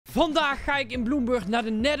Vandaag ga ik in Bloemburg naar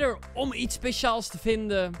de Nether om iets speciaals te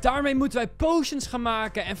vinden. Daarmee moeten wij potions gaan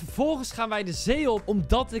maken en vervolgens gaan wij de zee op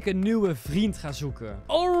omdat ik een nieuwe vriend ga zoeken.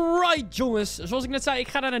 Alright jongens, zoals ik net zei, ik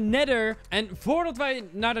ga naar de Nether. En voordat wij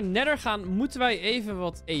naar de Nether gaan, moeten wij even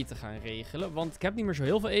wat eten gaan regelen. Want ik heb niet meer zo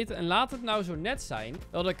heel veel eten. En laat het nou zo net zijn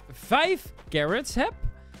dat ik 5 carrots heb.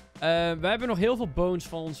 We hebben nog heel veel bones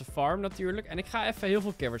van onze farm natuurlijk. En ik ga even heel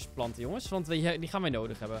veel carrots planten, jongens. Want die gaan wij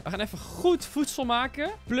nodig hebben. We gaan even goed voedsel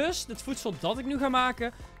maken. Plus, het voedsel dat ik nu ga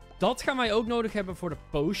maken, dat gaan wij ook nodig hebben voor de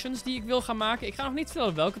potions die ik wil gaan maken. Ik ga nog niet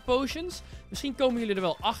vertellen welke potions. Misschien komen jullie er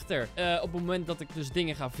wel achter op het moment dat ik dus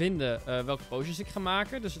dingen ga vinden welke potions ik ga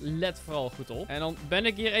maken. Dus let vooral goed op. En dan ben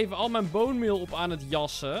ik hier even al mijn bone meal op aan het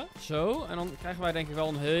jassen. Zo. En dan krijgen wij denk ik wel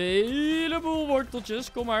een heleboel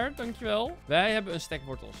worteltjes. Kom maar, dankjewel. Wij hebben een stack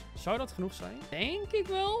wortels. Zou dat genoeg zijn? Denk ik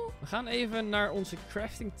wel. We gaan even naar onze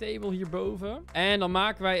crafting table hierboven. En dan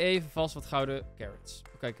maken wij even vast wat gouden carrots.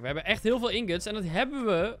 Kijk, we hebben echt heel veel ingots. En dat hebben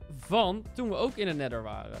we van toen we ook in de Nether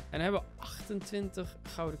waren. En dan hebben we 28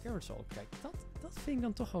 gouden carrots al. Kijk, dat vind ik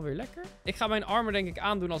dan toch wel weer lekker. Ik ga mijn armor denk ik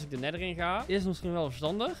aandoen als ik de Nether in ga. Is misschien wel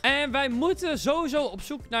verstandig. En wij moeten sowieso op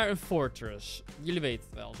zoek naar een fortress. Jullie weten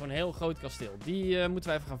het wel. Zo'n heel groot kasteel. Die moeten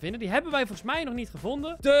wij even gaan vinden. Die hebben wij volgens mij nog niet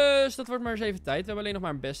gevonden. Dus dat wordt maar eens even tijd. We hebben alleen nog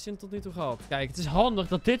maar een bastion tot nu toe gehad. Kijk, het is handig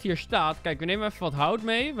dat dit hier staat. Kijk, we nemen even wat hout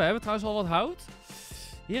mee. We hebben trouwens al wat hout.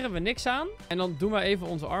 Hier hebben we niks aan. En dan doen we even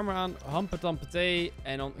onze armor aan. Hampetampetee.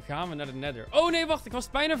 En dan gaan we naar de Nether. Oh nee, wacht. Ik was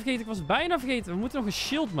het bijna vergeten. We moeten nog een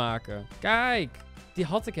shield maken. Kijk. Die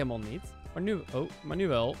had ik helemaal niet. Maar nu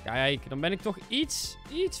wel. Kijk, dan ben ik toch iets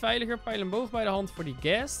veiliger. Pijl en boog bij de hand voor die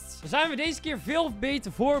guests. Dan zijn we deze keer veel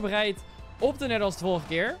beter voorbereid op de Nether als de vorige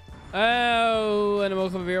keer. Oh, en dan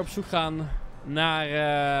mogen we weer op zoek gaan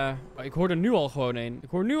naar... ik hoor er nu al gewoon een. Ik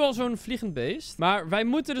hoor nu al zo'n vliegend beest. Maar wij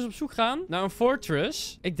moeten dus op zoek gaan naar een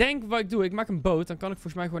fortress. Ik denk wat ik doe. Ik maak een boot. Dan kan ik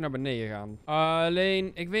volgens mij gewoon naar beneden gaan.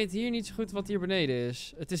 Alleen, ik weet hier niet zo goed wat hier beneden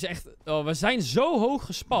is. Het is echt... Oh, we zijn zo hoog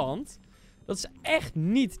gespand. Dat is echt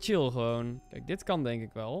niet chill gewoon. Kijk, dit kan denk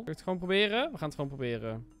ik wel. Wil je het gewoon proberen? We gaan het gewoon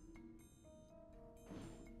proberen.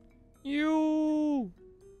 Joe.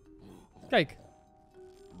 Kijk.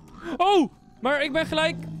 Oh! Maar ik ben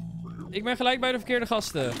gelijk... Ik ben gelijk bij de verkeerde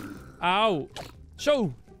gasten. Auw.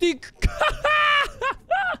 Zo. Tiek.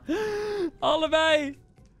 Allebei.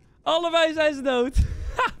 Allebei zijn ze dood.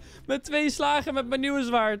 Met 2 slagen met mijn nieuwe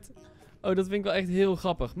zwaard. Oh, dat vind ik wel echt heel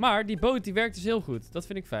grappig. Maar die boot die werkt dus heel goed. Dat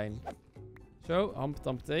vind ik fijn. Zo,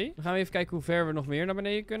 hampetampetee. Dan gaan we even kijken hoe ver we nog meer naar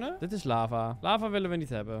beneden kunnen. Dit is lava. Lava willen we niet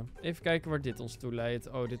hebben. Even kijken waar dit ons toe leidt.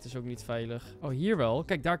 Oh, dit is ook niet veilig. Oh, hier wel.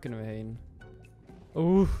 Kijk, daar kunnen we heen.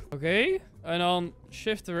 Oeh, oké. En dan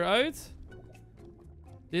shiften we weer uit.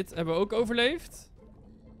 Dit hebben we ook overleefd.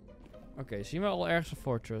 Oké, zien we al ergens een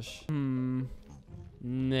fortress?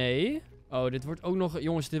 Nee. Oh, dit wordt ook nog...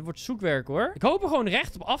 Jongens, dit wordt zoekwerk hoor. Ik hoop er gewoon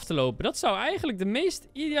recht op af te lopen. Dat zou eigenlijk de meest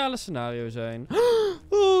ideale scenario zijn.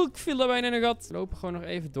 Oeh, ik viel daar bijna in een gat. We lopen gewoon nog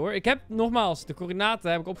even door. Ik heb, nogmaals, de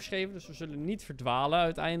coördinaten heb ik opgeschreven. Dus we zullen niet verdwalen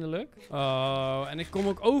uiteindelijk. Oh, en ik kom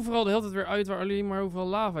ook overal de hele tijd weer uit waar alleen maar overal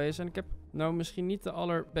lava is. En ik heb nou misschien niet de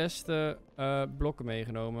allerbeste blokken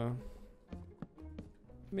meegenomen.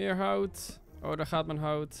 Meer hout. Oh, daar gaat mijn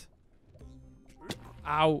hout.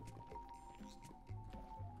 Auw.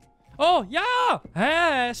 Oh, ja!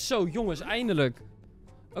 Hè, zo, jongens, eindelijk.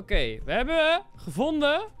 Oké, we hebben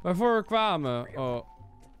gevonden waarvoor we kwamen. Oh,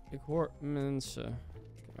 ik hoor mensen.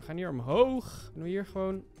 We gaan hier omhoog. Kunnen we hier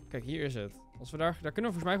gewoon... Kijk, hier is het. Als we daar kunnen we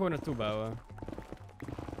volgens mij gewoon naartoe bouwen.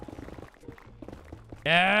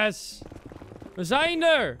 Yes! We zijn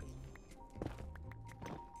er!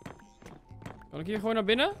 Kan ik hier gewoon naar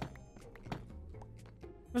binnen?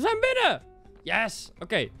 We zijn binnen! Yes!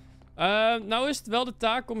 Oké. Nou is het wel de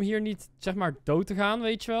taak om hier niet, zeg maar, dood te gaan,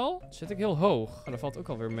 weet je wel. Dan zit ik heel hoog. Oh, dat valt ook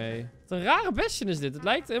alweer mee. Wat een rare bastion is dit. Het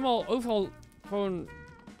lijkt helemaal overal gewoon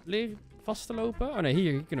vast te lopen. Oh nee,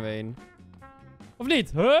 hier kunnen we heen. Of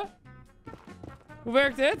niet? Huh? Hoe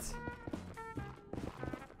werkt dit?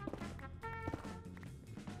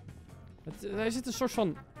 Hij zit een soort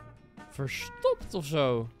van verstopt of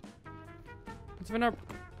zo. Moeten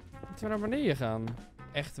we naar beneden gaan?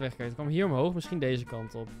 Echt wegkijken. Ik kwam hier omhoog. Misschien deze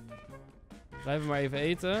kant op. Blijven we maar even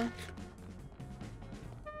eten.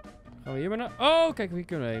 Gaan we hier maar naar... Oh, kijk, hier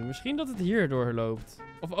kunnen we heen. Misschien dat het hier doorloopt.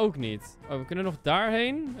 Of ook niet. Oh, we kunnen nog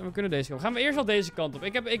daarheen. En we kunnen deze kant op. Gaan we eerst wel deze kant op.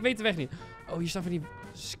 Ik weet de weg niet. Oh, hier staan van die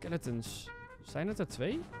skeletons. Zijn het er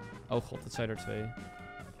 2? Oh god, het zijn er 2.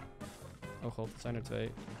 Oh god, het zijn er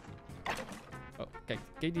 2. Oh, kijk,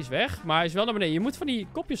 die is weg. Maar hij is wel naar beneden. Je moet van die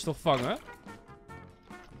kopjes toch vangen.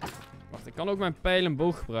 Wacht, ik kan ook mijn pijl en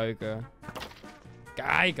boog gebruiken.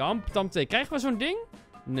 Kijk, hampetampetee. Krijgen we zo'n ding?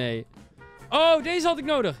 Nee. Oh, deze had ik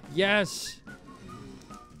nodig. Yes.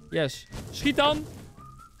 Yes. Schiet dan.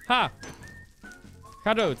 Ha.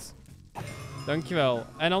 Ga dood. Dankjewel.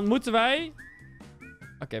 En dan moeten wij...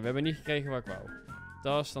 Oké, we hebben niet gekregen wat ik wou.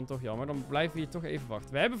 Dat is dan toch jammer. Dan blijven we hier toch even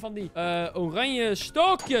wachten. We hebben van die oranje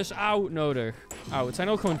stokjes, nodig. Het zijn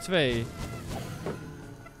ook gewoon 2.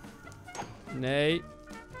 Nee.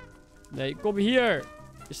 Nee, kom hier.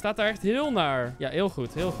 Je staat daar echt heel naar. Ja, heel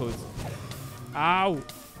goed, heel goed. Auw.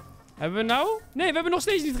 Hebben we nou? Nee, we hebben nog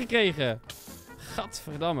steeds niet gekregen.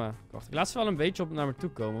 Gadverdamme. Wacht, ik laat ze wel een beetje op naar me toe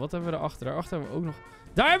komen. Wat hebben we daarachter? Daarachter hebben we ook nog...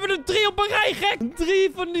 Daar hebben we er 3 op een rij, gek!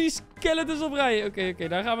 3 van die skeletons op rij. Oké,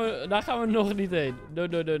 daar gaan we nog niet heen.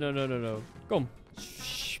 No. Kom.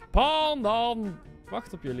 Span dan.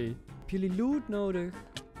 Wacht op jullie. Heb jullie loot nodig?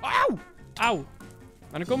 Auw!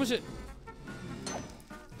 Maar dan komen ze...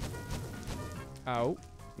 Auw.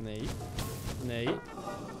 Nee.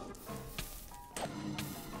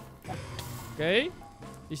 Oké. Die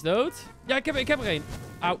is dood. Ja, ik heb er één.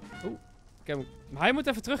 Auw. Oeh. Ik heb hem. Maar hij moet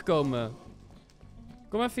even terugkomen.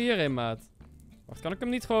 Kom even hierheen, maat. Wacht, kan ik hem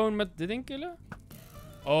niet gewoon met dit ding killen?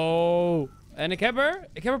 Oh. En ik heb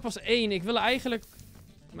er pas 1. Ik wil er eigenlijk...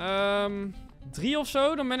 3 of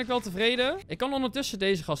zo. Dan ben ik wel tevreden. Ik kan ondertussen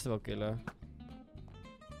deze gasten wel killen.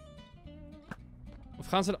 Of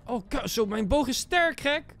gaan ze... Oh, zo. Mijn boog is sterk,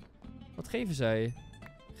 gek. Wat geven zij?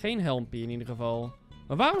 Geen helmpje in ieder geval.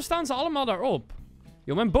 Maar waarom staan ze allemaal daarop?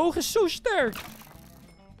 Yo, mijn boog is zo sterk.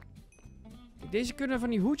 Deze kunnen van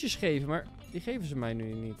die hoedjes geven, maar die geven ze mij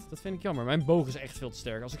nu niet. Dat vind ik jammer. Mijn boog is echt veel te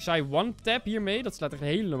sterk. Als ik zei one tap hiermee, dat slaat echt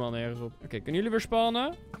helemaal nergens op. Oké, kunnen jullie weer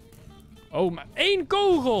spannen? Oh, maar 1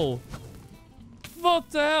 kogel!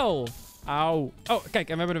 Wat de hel? Auw. Oh, kijk,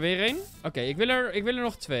 en we hebben er weer 1. Oké, ik wil er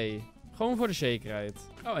nog 2. Gewoon voor de zekerheid.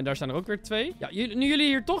 Oh, en daar staan er ook weer 2. Ja, nu jullie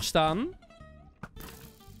hier toch staan...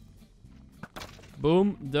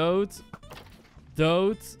 Boom, dood.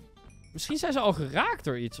 Dood. Misschien zijn ze al geraakt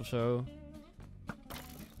door iets of zo.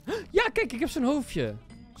 Ja, kijk, ik heb zo'n hoofdje.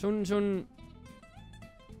 Zo'n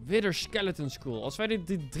Wither Skeleton Skull. Als wij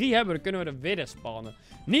die 3 hebben, dan kunnen we de Wither spannen.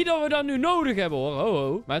 Niet dat we dat nu nodig hebben, hoor.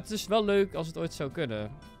 Ho. Maar het is wel leuk als het ooit zou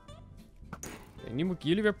kunnen. Oké, nu moet ik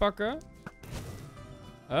jullie weer pakken.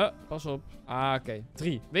 Pas op. Oké.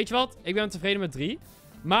 3. Weet je wat? Ik ben tevreden met 3.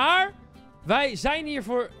 Maar wij zijn hier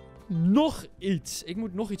voor... nog iets. Ik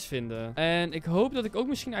moet nog iets vinden. En ik hoop dat ik ook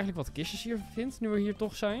misschien eigenlijk wat kistjes hier vind. Nu we hier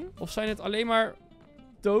toch zijn. Of zijn het alleen maar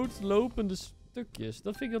doodlopende stukjes?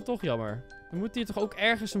 Dat vind ik dan toch jammer. Er moet hier toch ook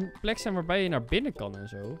ergens een plek zijn waarbij je naar binnen kan en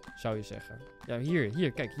zo. Zou je zeggen. Ja,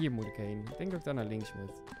 hier. Kijk, hier moet ik heen. Ik denk dat ik daar naar links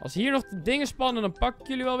moet. Als hier nog de dingen spannen, dan pak ik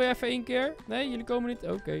jullie wel weer even 1 keer. Nee, jullie komen niet?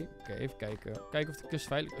 Oké, even kijken. Kijken of de kust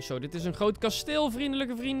veilig is. Zo, dit is een groot kasteel,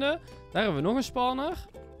 vriendelijke vrienden. Daar hebben we nog een spanner.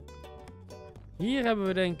 Hier hebben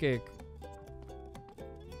we, denk ik...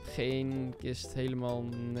 Geen kist, helemaal...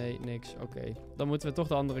 Nee, niks. Oké. Dan moeten we toch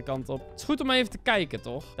de andere kant op. Het is goed om even te kijken,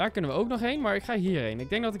 toch? Daar kunnen we ook nog heen, maar ik ga hierheen. Ik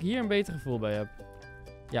denk dat ik hier een beter gevoel bij heb.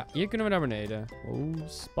 Ja, hier kunnen we naar beneden. Oh,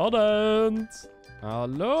 spannend.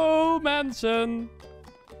 Hallo, mensen.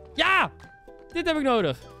 Ja! Dit heb ik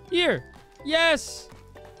nodig. Hier. Yes!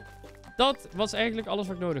 Dat was eigenlijk alles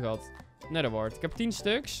wat ik nodig had. Netherward. Ik heb 10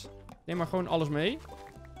 stuks. Neem maar gewoon alles mee.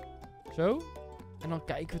 Zo. En dan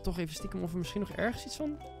kijken we toch even stiekem of er misschien nog ergens iets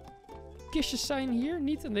van kistjes zijn hier.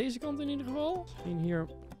 Niet aan deze kant in ieder geval. Misschien hier.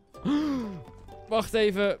 Wacht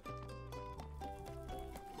even.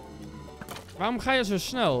 Waarom ga je zo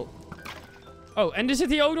snel? Oh, en er zit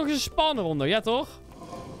hier ook nog eens een spanner onder. Ja, toch?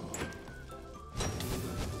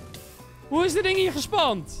 Hoe is dit ding hier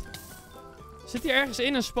gespand? Zit hier ergens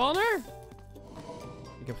in een spanner?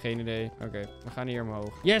 Ik heb geen idee. Oké, we gaan hier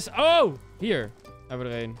omhoog. Yes! Oh! Hier hebben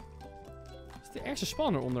we er een. Zit er ergens een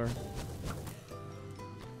spanner onder?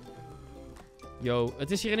 Yo,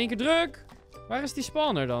 het is hier in één keer druk. Waar is die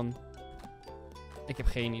spanner dan? Ik heb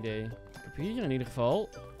geen idee. Ik heb hier in ieder geval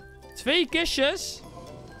 2 kistjes.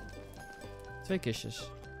 2 kistjes.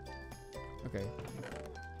 Oké.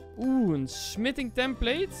 Oeh, een smithing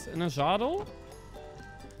template en een zadel.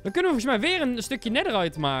 Dan kunnen we volgens mij weer een stukje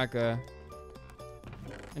netherite maken.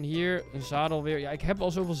 En hier een zadel weer. Ja, ik heb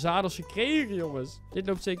al zoveel zadels gekregen, jongens. Dit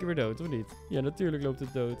loopt zeker weer dood, of niet? Ja, natuurlijk loopt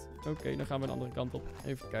het dood. Oké, dan gaan we de andere kant op.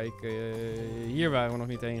 Even kijken. Hier waren we nog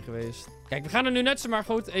niet heen geweest. Kijk, we gaan er nu net zomaar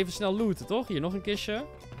goed even snel looten, toch? Hier nog een kistje.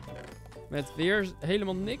 Met weer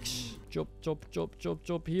helemaal niks. Chop, chop, chop, chop,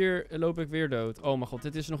 chop. Hier loop ik weer dood. Oh mijn god,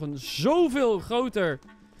 dit is nog een zoveel groter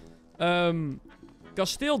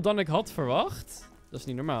kasteel dan ik had verwacht. Dat is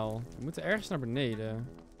niet normaal. We moeten ergens naar beneden.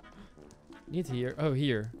 Niet hier. Oh,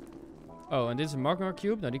 hier. Oh, en dit is een magma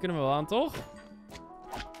cube. Nou, die kunnen we wel aan, toch?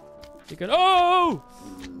 Die kunnen... Oh!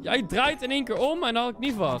 Jij draait in één keer om en dan had ik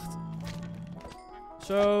niet verwacht.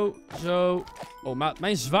 Zo, zo. Oh, maar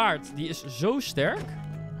mijn zwaard, die is zo sterk.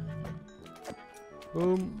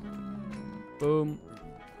 Boom. Boom.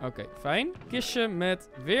 Oké, fijn. Kistje met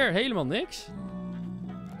weer helemaal niks.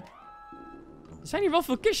 Er zijn hier wel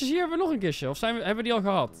veel kistjes. Hier hebben we nog een kistje. Of hebben we die al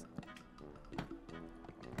gehad?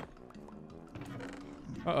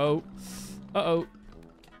 Uh-oh. Uh-oh.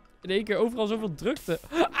 In één keer overal zoveel drukte.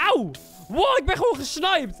 Auw! Wow, ik ben gewoon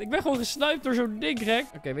gesniped. Ik ben gewoon gesniped door zo'n ding, gek.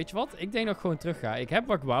 Oké, weet je wat? Ik denk dat ik gewoon terug ga. Ik heb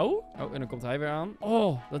wat ik wou. Oh, en dan komt hij weer aan.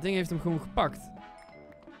 Oh, dat ding heeft hem gewoon gepakt.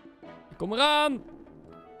 Ik kom eraan.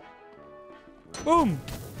 Boom.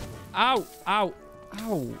 Auw, auw,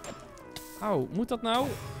 auw. Auw, moet dat nou?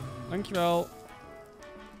 Dankjewel.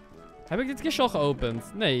 Heb ik dit kistje al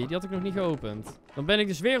geopend? Nee, die had ik nog niet geopend. Dan ben ik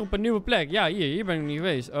dus weer op een nieuwe plek. Ja, hier ben ik nog niet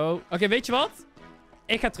geweest. Oh. Oké, weet je wat?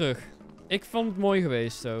 Ik ga terug. Ik vond het mooi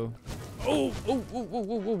geweest zo. Oh, oh, oh, oh,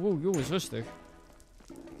 oh, oh, oh. Jongens, rustig.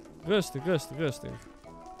 Rustig, rustig, rustig.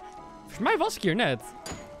 Volgens mij was ik hier net.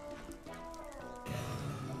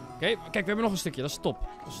 Oké, kijk, we hebben nog een stukje. Dat is top.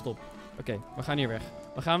 Dat is top. Oké, we gaan hier weg.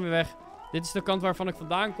 We gaan weer weg. Dit is de kant waarvan ik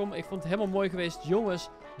vandaan kom. Ik vond het helemaal mooi geweest. Jongens,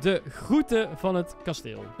 de groeten van het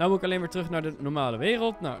kasteel. Nou moet ik alleen weer terug naar de normale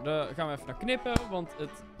wereld. Nou, daar gaan we even naar knippen. Want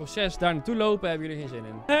het proces daar naartoe lopen hebben jullie geen zin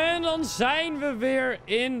in. En dan zijn we weer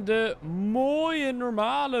in de mooie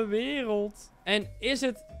normale wereld. En is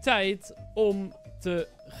het tijd om te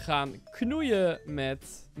gaan knoeien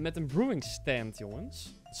met een brewing stand,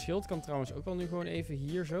 jongens. Het schild kan trouwens ook wel nu gewoon even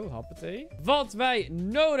hier zo, happetee. Wat wij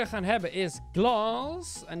nodig gaan hebben is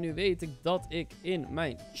glas. En nu weet ik dat ik in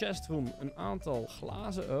mijn chestroom een aantal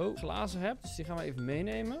glazen heb. Dus die gaan we even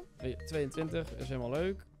meenemen. 22 is helemaal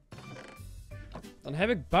leuk. Dan heb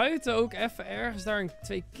ik buiten ook even ergens daar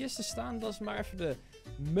 2 kisten staan. Dat is maar even de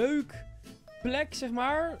meukplek, zeg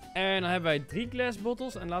maar. En dan hebben wij 3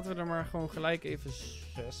 glasbottles. En laten we er maar gewoon gelijk even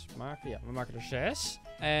 6 maken. Ja, we maken er 6.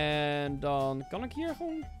 En dan kan ik hier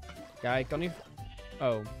gewoon... Ja, ik kan niet...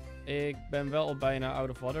 Oh, ik ben wel al bijna out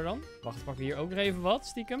of water dan. Wacht, pakken we hier ook nog even wat,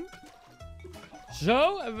 stiekem.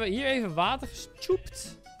 Zo, hebben we hier even water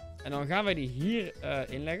gestjoept. En dan gaan wij die hier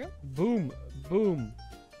inleggen. Boom, boom,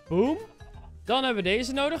 boom. Dan hebben we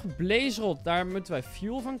deze nodig. Blaze-rod, daar moeten wij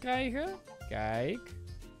fuel van krijgen. Kijk.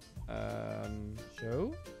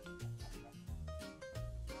 Zo.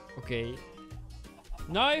 Oké.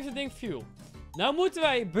 Nou heeft het ding fuel. Nou moeten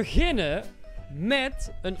wij beginnen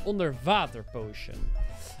met een onderwater potion.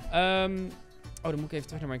 Oh, dan moet ik even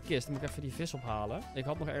terug naar mijn kist. Dan moet ik even die vis ophalen. Ik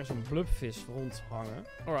had nog ergens een blubvis rondhangen.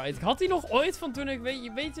 Alright, ik had die nog ooit van toen ik...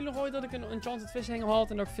 Weet je nog ooit dat ik een enchanted vishengel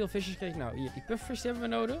had en dat ik veel visjes kreeg? Nou, hier, die puffervis hebben we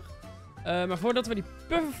nodig. Maar voordat we die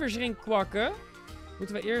puffervis erin kwakken,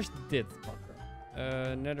 moeten we eerst dit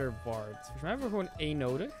pakken. Nether wart. Volgens mij hebben we gewoon 1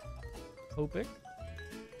 nodig. Hoop ik.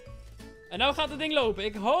 En nou gaat het ding lopen.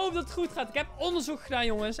 Ik hoop dat het goed gaat. Ik heb onderzoek gedaan,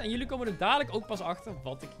 jongens. En jullie komen er dadelijk ook pas achter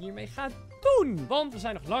wat ik hiermee ga doen. Want we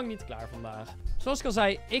zijn nog lang niet klaar vandaag. Zoals ik al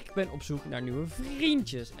zei, ik ben op zoek naar nieuwe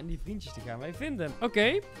vriendjes. En die vriendjes die gaan wij vinden.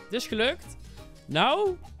 Oké, dit is gelukt.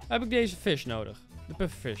 Nou heb ik deze vis nodig. De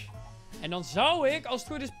pufferfish. En dan zou ik, als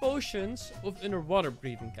het goed is, potions of underwater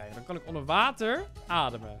breathing krijgen. Dan kan ik onder water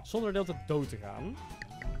ademen. Zonder de hele tijd dood te gaan.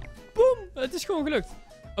 Boom! Het is gewoon gelukt.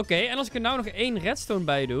 Oké, en als ik er nou nog 1 redstone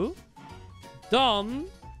bij doe... Dan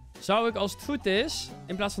zou ik, als het goed is,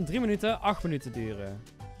 in plaats van 3 minuten, 8 minuten duren.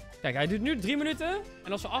 Kijk, hij duurt nu 3 minuten.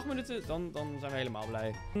 En als we 8 minuten, dan zijn we helemaal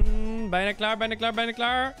blij. Bijna klaar, bijna klaar, bijna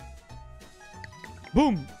klaar.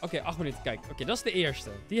 Boom. Oké, 8 minuten. Kijk, oké, dat is de eerste.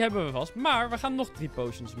 Die hebben we vast. Maar we gaan nog 3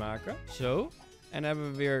 potions maken. Zo. En dan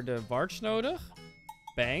hebben we weer de warts nodig.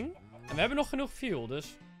 Bang. En we hebben nog genoeg fuel,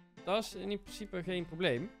 dus dat is in principe geen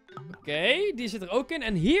probleem. Oké, die zit er ook in.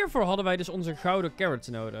 En hiervoor hadden wij dus onze gouden carrots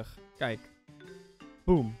nodig. Kijk.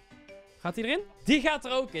 Boom. Gaat die erin? Die gaat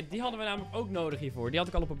er ook in. Die hadden we namelijk ook nodig hiervoor. Die had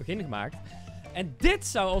ik al op het begin gemaakt. En dit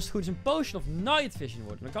zou, als het goed is, een potion of night vision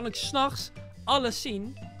worden. Dan kan ik 's nachts alles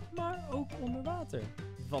zien, maar ook onder water.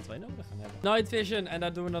 Wat wij nodig gaan hebben. Night vision. En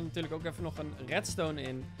daar doen we dan natuurlijk ook even nog een redstone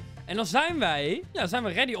in. En dan zijn wij, zijn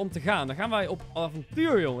we ready om te gaan. Dan gaan wij op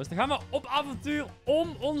avontuur, jongens. Dan gaan we op avontuur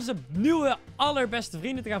om onze nieuwe allerbeste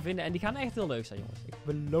vrienden te gaan vinden. En die gaan echt heel leuk zijn, jongens. Ik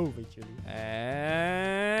beloof het jullie.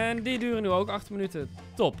 En die duren nu ook 8 minuten.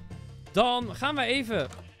 Top. Dan gaan wij even...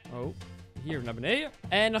 Oh, hier naar beneden.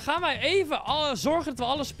 En dan gaan wij even zorgen dat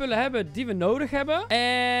we alle spullen hebben die we nodig hebben.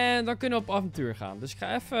 En dan kunnen we op avontuur gaan. Dus ik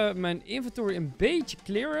ga even mijn inventory een beetje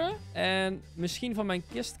clearen. En misschien van mijn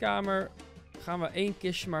kistkamer... gaan we 1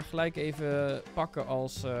 kistje maar gelijk even pakken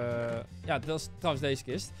als... ja, dat is trouwens deze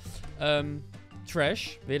kist.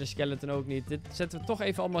 trash. Weer de skeleton ook niet. Dit zetten we toch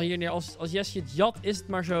even allemaal hier neer. Als Jessie het jat, is het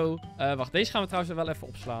maar zo. Wacht, deze gaan we trouwens wel even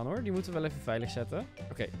opslaan hoor. Die moeten we wel even veilig zetten.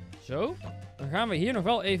 Oké, zo. Dan gaan we hier nog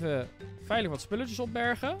wel even veilig wat spulletjes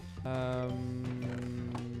opbergen.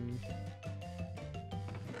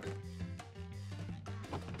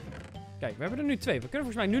 Kijk, we hebben er nu 2. We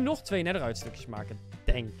kunnen volgens mij nu nog 2 netherite stukjes maken.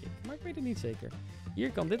 Denk ik. Maar ik weet het niet zeker.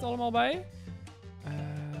 Hier kan dit allemaal bij.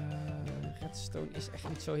 Redstone is echt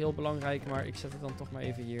niet zo heel belangrijk. Maar ik zet het dan toch maar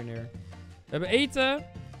even hier neer. We hebben eten.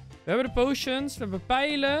 We hebben de potions. We hebben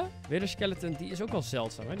pijlen. Weer de skeleton. Die is ook wel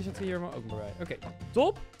zeldzaam. Hè? Die zetten we hier maar ook maar bij. Oké,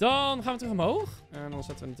 top. Dan gaan we terug omhoog. En dan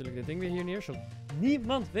zetten we natuurlijk dit ding weer hier neer. Zodat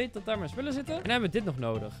niemand weet dat daar mijn spullen zitten. En dan hebben we dit nog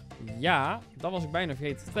nodig. Ja, dat was ik bijna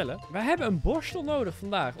vergeten te vertellen. We hebben een borstel nodig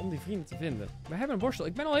vandaag om die vrienden te vinden. We hebben een borstel.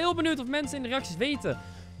 Ik ben al heel benieuwd of mensen in de reacties weten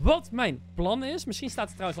wat mijn plan is. Misschien staat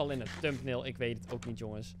het trouwens al in de thumbnail. Ik weet het ook niet,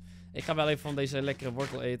 jongens. Ik ga wel even van deze lekkere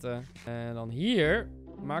wortel eten. En dan hier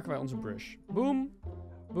maken wij onze brush. Boom.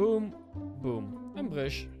 Boom, boom. Een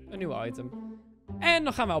brush. Een nieuw item. En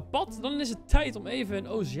dan gaan we op pad. Dan is het tijd om even een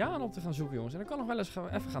oceaan op te gaan zoeken, jongens. En dat kan nog wel eens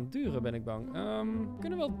even gaan duren, ben ik bang. We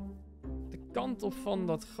kunnen wel de kant op van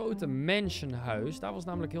dat grote mansionhuis. Daar was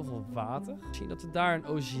namelijk heel veel water. Misschien dat we daar een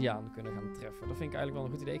oceaan kunnen gaan treffen. Dat vind ik eigenlijk wel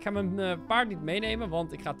een goed idee. Ik ga mijn paard niet meenemen,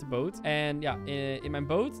 want ik ga te boot. En ja, in mijn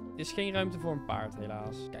boot is geen ruimte voor een paard,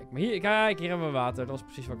 helaas. Kijk, maar hier hebben we water. Dat is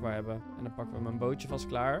precies wat ik wou hebben. En dan pakken we mijn bootje vast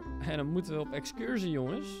klaar. En dan moeten we op excursie,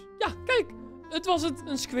 jongens. Ja, kijk! Het was het,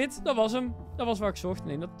 een squid. Dat was hem. Dat was waar ik zocht.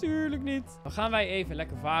 Nee, natuurlijk niet. Dan gaan wij even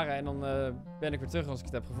lekker varen en dan ben ik weer terug als ik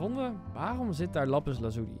het heb gevonden. Waarom zit daar lapis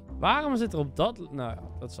lazuli? Waarom zit er op dat... Nou ja,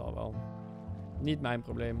 dat zal wel. Niet mijn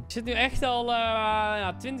probleem. Ik zit nu echt al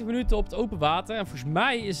 20 minuten op het open water. En volgens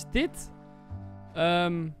mij is dit...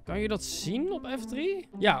 kan je dat zien op F3?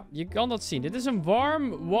 Ja, je kan dat zien. Dit is een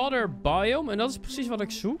warm water biome. En dat is precies wat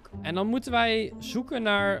ik zoek. En dan moeten wij zoeken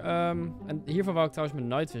naar... en hiervoor wou ik trouwens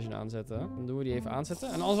mijn night vision aanzetten. Dan doen we die even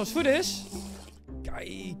aanzetten. En als het goed is...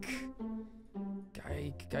 Kijk.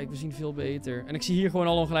 Kijk, we zien veel beter. En ik zie hier gewoon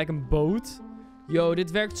al gelijk een boot. Yo,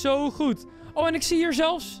 dit werkt zo goed. Oh, en ik zie hier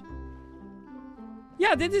zelfs...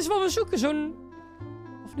 Ja, dit is wat we zoeken. Zo'n...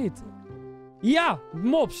 Of niet? Ja,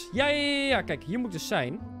 mobs. Ja. Kijk, hier moet ik dus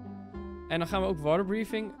zijn. En dan gaan we ook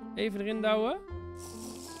waterbriefing even erin douwen.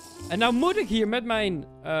 En nou moet ik hier met mijn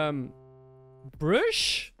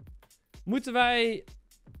brush... Moeten wij...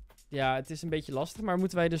 Ja, het is een beetje lastig, maar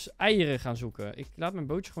moeten wij dus eieren gaan zoeken. Ik laat mijn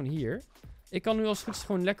bootje gewoon hier. Ik kan nu als het goed is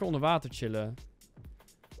gewoon lekker onder water chillen.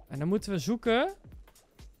 En dan moeten we zoeken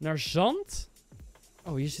naar zand.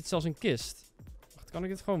 Oh, hier zit zelfs een kist. Wacht, kan ik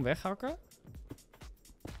dit gewoon weghakken?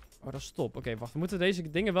 Oh, dat is top. Oké, wacht. We moeten deze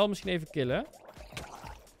dingen wel misschien even killen.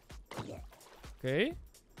 Oké.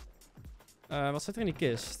 Wat zit er in die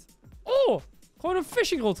kist? Oh! Gewoon een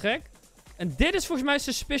fishing rod, gek. En dit is volgens mij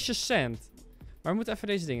suspicious sand. Maar we moeten even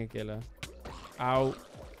deze dingen killen. Auw.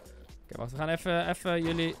 Oké, wacht. We gaan even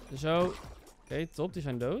jullie zo... Oké, top. Die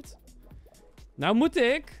zijn dood. Nou moet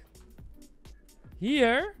ik...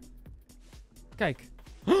 Hier... Kijk.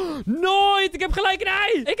 Nooit! Ik heb gelijk een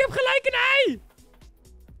ei! Ik heb gelijk een ei!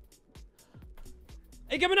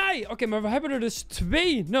 Ik heb een ei! Oké, maar we hebben er dus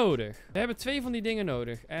 2 nodig. We hebben 2 van die dingen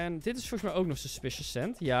nodig. En dit is volgens mij ook nog suspicious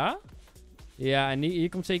sand. Ja. Ja, en hier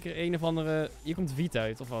komt zeker een of andere... Hier komt wiet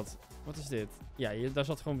uit, of wat? Wat is dit? Ja, daar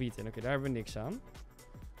zat gewoon wiet in. Oké, daar hebben we niks aan.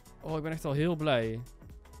 Oh, ik ben echt al heel blij.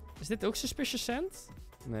 Is dit ook suspicious sand?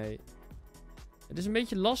 Nee. Het is een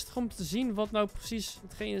beetje lastig om te zien wat nou precies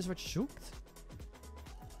hetgeen is wat je zoekt.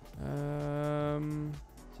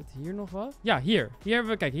 Zit hier nog wat? Ja, hier. Hier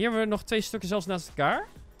hebben we, kijk, hier hebben we nog 2 stukken zelfs naast elkaar.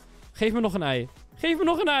 Geef me nog een ei. Geef me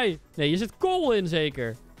nog een ei. Nee, hier zit kool in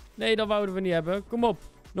zeker. Nee, dat wouden we niet hebben. Kom op.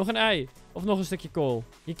 Nog een ei. Of nog een stukje kool.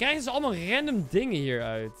 Je krijgt dus allemaal random dingen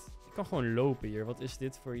hieruit. Ik kan gewoon lopen hier. Wat is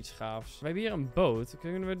dit voor iets gaafs? We hebben hier een boot.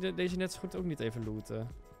 Kunnen we deze net zo goed ook niet even looten?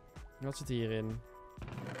 Wat zit hierin?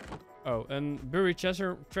 Oh, een buried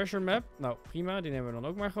treasure map. Nou, prima. Die nemen we dan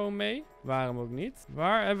ook maar gewoon mee. Waarom ook niet?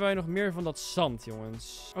 Waar hebben wij nog meer van dat zand,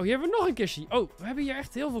 jongens? Oh, hier hebben we nog een kistje. Oh, we hebben hier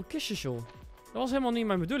echt heel veel kistjes, joh. Dat was helemaal niet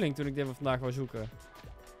mijn bedoeling toen ik dit vandaag wou zoeken.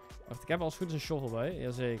 Wacht, ik heb als het goed is een shovel bij.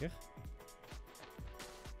 Jazeker.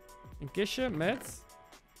 Een kistje met...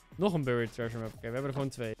 Nog een buried treasure map. Oké, we hebben er gewoon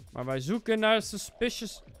 2. Maar wij zoeken naar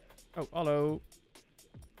suspicious... Oh, hallo.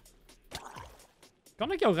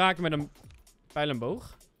 Kan ik jou raken met een pijl en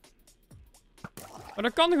boog? Oh,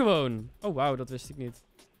 dat kan gewoon. Oh, wauw, dat wist ik niet.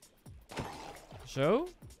 Zo.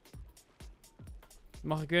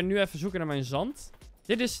 Mag ik weer nu even zoeken naar mijn zand?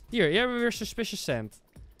 Dit is... Hier hebben we weer suspicious sand.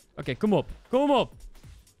 Oké, kom op. Kom op.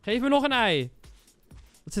 Geef me nog een ei.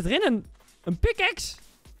 Wat zit erin? Een pickaxe?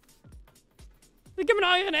 Ik heb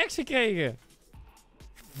een iron axe gekregen.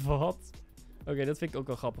 Wat? Oké, dat vind ik ook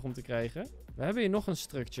wel grappig om te krijgen. We hebben hier nog een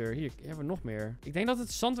structure. Hier hebben we nog meer. Ik denk dat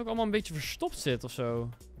het zand ook allemaal een beetje verstopt zit of zo.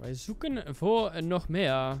 Wij zoeken voor nog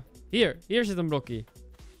meer. Hier zit een blokje.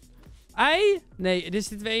 Ei? Nee, dit is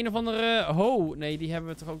dit weer een of andere ho. Nee, die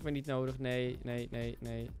hebben we toch ook weer niet nodig. Nee.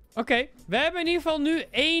 Oké, we hebben in ieder geval nu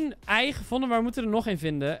 1 ei gevonden, maar we moeten er nog 1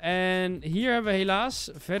 vinden. En hier hebben we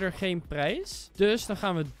helaas verder geen prijs. Dus dan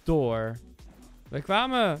gaan we door. We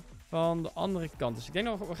kwamen van de andere kant. Dus ik denk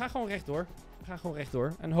dat we gaan gewoon rechtdoor. We gaan gewoon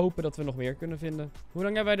rechtdoor. En hopen dat we nog meer kunnen vinden. Hoe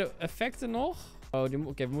lang hebben wij de effecten nog? Oh, oké, we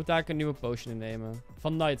moeten eigenlijk een nieuwe potion innemen.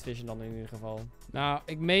 Van night vision dan in ieder geval. Nou,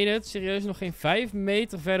 ik meen het. Serieus, nog geen 5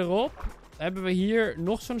 meter verderop hebben we hier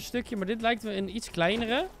nog zo'n stukje. Maar dit lijkt me een iets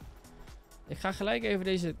kleinere. Ik ga gelijk even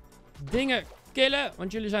deze dingen killen.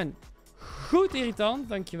 Want jullie zijn goed irritant.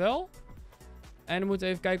 Dankjewel. En dan moeten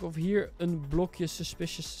we even kijken of hier een blokje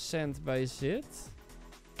suspicious sand bij zit.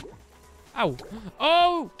 Auw.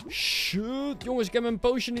 Oh, shit. Jongens, ik heb mijn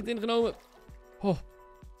potion niet ingenomen.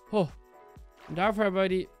 En daarvoor hebben wij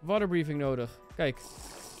die waterbriefing nodig. Kijk.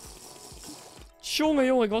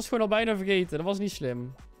 Jongen, ik was het gewoon al bijna vergeten. Dat was niet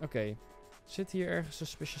slim. Oké. Zit hier ergens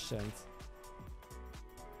suspicious sand?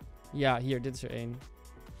 Ja, hier. Dit is er 1.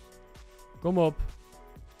 Kom op.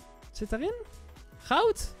 Zit daarin?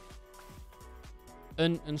 Goud?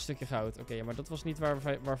 Een stukje goud. Oké, ja, maar dat was niet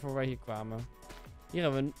waarvoor wij hier kwamen. Hier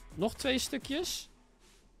hebben we nog 2 stukjes.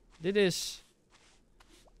 Dit is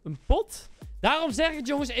een pot. Daarom zeg ik het,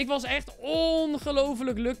 jongens. Ik was echt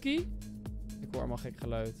ongelooflijk lucky. Ik hoor allemaal gek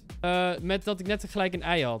geluid. Met dat ik net gelijk een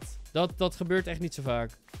ei had. Dat gebeurt echt niet zo vaak.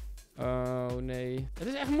 Oh, nee. Het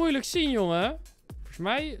is echt moeilijk zien, jongen. Volgens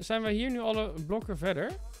mij zijn wij hier nu alle blokken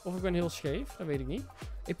verder. Of ik ben heel scheef. Dat weet ik niet.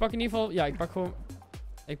 Ik pak in ieder geval... Ja,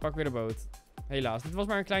 ik pak weer de boot. Helaas. Dit was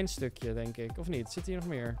maar een klein stukje, denk ik. Of niet? Zit hier nog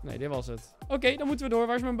meer? Nee, dit was het. Oké, dan moeten we door.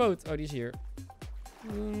 Waar is mijn boot? Oh, die is hier.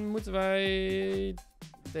 Moeten wij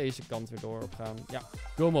deze kant weer door op gaan? Ja.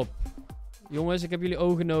 Kom op. Jongens, ik heb jullie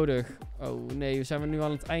ogen nodig. Oh, nee. Zijn we nu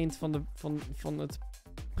aan het eind van het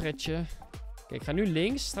pretje? Kijk, ik ga nu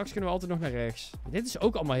links. Straks kunnen we altijd nog naar rechts. Dit is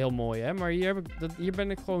ook allemaal heel mooi, hè? Maar hier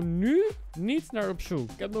ben ik gewoon nu niet naar op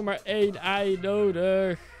zoek. Ik heb nog maar 1 ei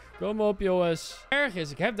nodig. Kom op, jongens. Erg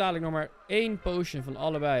is, ik heb dadelijk nog maar 1 potion van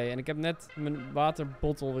allebei. En ik heb net mijn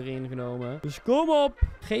waterbottel weer ingenomen. Dus kom op.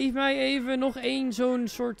 Geef mij even nog 1 zo'n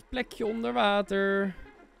soort plekje onder water.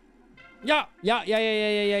 Ja.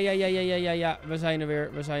 We zijn er weer.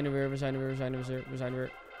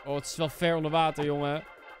 Oh, het is wel ver onder water, jongen.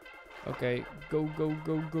 Oké. Go.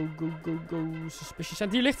 Suspicious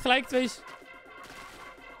sand. Hier ligt gelijk 2...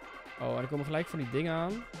 Oh, en er komen gelijk van die dingen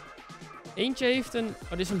aan. Eentje heeft een... Oh,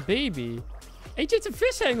 dit is een baby. Eentje heeft een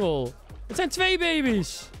vishengel. Het zijn 2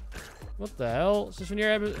 baby's. Wat de hel? Sinds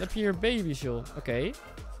wanneer heb je hier baby's, joh? Oké.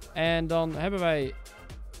 En dan hebben wij...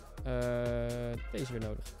 deze weer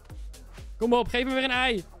nodig. Kom op, geef me weer een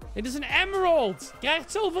ei. Dit is een emerald.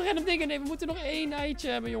 Krijgt zoveel random dingen. Nee, we moeten nog 1 eitje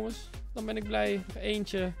hebben, jongens. Dan ben ik blij. Nog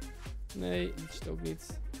eentje. Nee, dat is het ook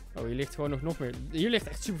niet. Oh, hier ligt gewoon nog meer. Hier ligt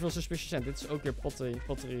echt superveel suspicious sand. Dit is ook weer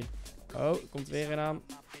potterie. Oh, er komt weer een aan.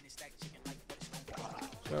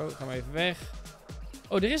 Zo, gaan we even weg.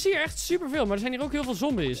 Oh, er is hier echt superveel. Maar er zijn hier ook heel veel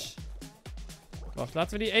zombies. Wacht,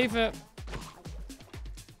 laten we die even...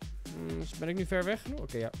 Ben ik nu ver weg?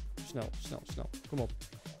 Oké, ja. Snel. Kom op.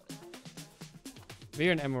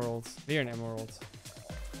 Weer een emerald.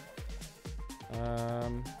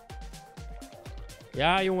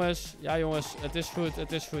 Ja, jongens. Het is goed.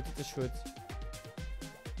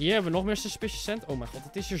 Hier hebben we nog meer suspicious sand. Oh mijn god,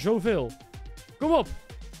 het is hier zoveel. Kom op.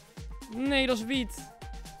 Nee, dat is wiet.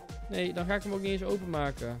 Nee, dan ga ik hem ook niet eens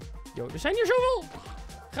openmaken. Yo, er zijn hier zoveel.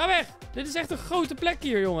 Ga weg. Dit is echt een grote plek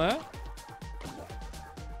hier, jongen.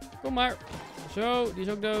 Kom maar. Zo, die is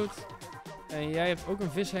ook dood. En jij hebt ook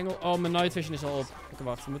een vishengel. Oh, mijn night vision is al op. Oké,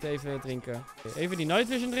 wacht, we moeten even drinken. Okay, even die night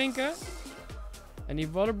vision drinken. En die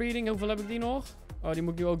water breathing, hoeveel heb ik die nog? Oh, die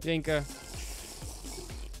moet ik nu ook drinken.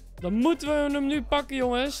 Dan moeten we hem nu pakken,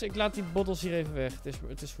 jongens. Ik laat die bottles hier even weg.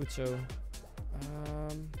 Het is goed zo.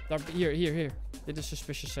 Hier. Dit is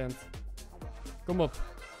suspicious sand. Kom op.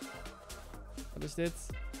 Wat is dit?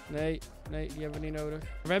 Nee, die hebben we niet nodig.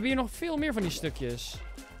 Maar we hebben hier nog veel meer van die stukjes.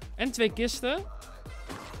 En 2 kisten.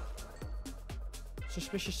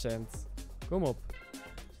 Suspicious sand. Kom op.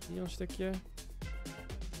 Is hier een stukje?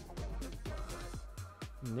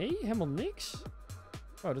 Nee, helemaal niks.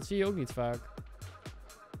 Oh, dat zie je ook niet vaak.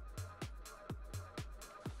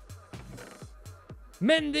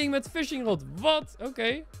 Mending met fishing rod. Wat?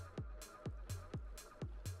 Oké.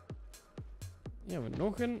 Hier hebben we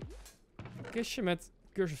nog een kistje met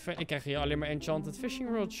cursus. Ik krijg hier alleen maar enchanted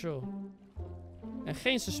fishing rods, joh. En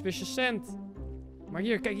geen suspicious sand. Maar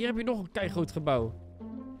hier, kijk, hier heb je nog een keigroot gebouw.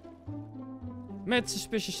 Met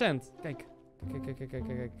suspicious cent. Kijk.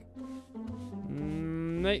 Kijk.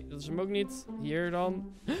 Nee, dat is hem ook niet. Hier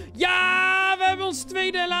dan. Ja, we hebben ons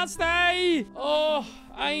tweede en laatste ei. Oh,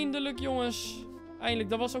 eindelijk jongens. Eindelijk,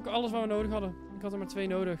 dat was ook alles wat we nodig hadden. Ik had er maar 2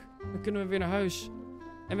 nodig. Dan kunnen we weer naar huis.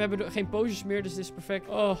 En we hebben geen potions meer, dus dit is perfect.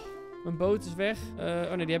 Oh, mijn boot is weg.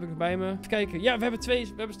 Oh nee, die heb ik nog bij me. Even kijken. Ja, we hebben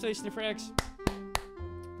twee sniffer eggs.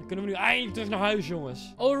 Dan kunnen we nu eindelijk terug naar huis,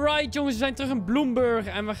 jongens. Alright, jongens, we zijn terug in Bloemburg.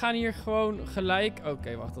 En we gaan hier gewoon gelijk...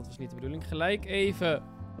 Oké, wacht, dat was niet de bedoeling. Gelijk even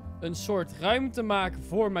een soort ruimte maken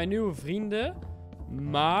voor mijn nieuwe vrienden.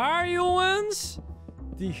 Maar, jongens,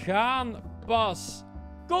 die gaan pas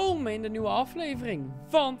komen in de nieuwe aflevering.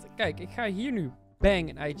 Want, kijk, ik ga hier nu bang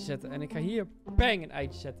een eitje zetten. En ik ga hier bang een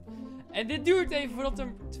eitje zetten. En dit duurt even voordat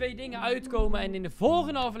er 2 dingen uitkomen. En in de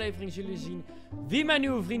volgende aflevering zullen jullie zien wie mijn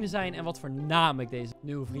nieuwe vrienden zijn. En wat voor naam ik deze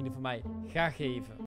nieuwe vrienden van mij ga geven.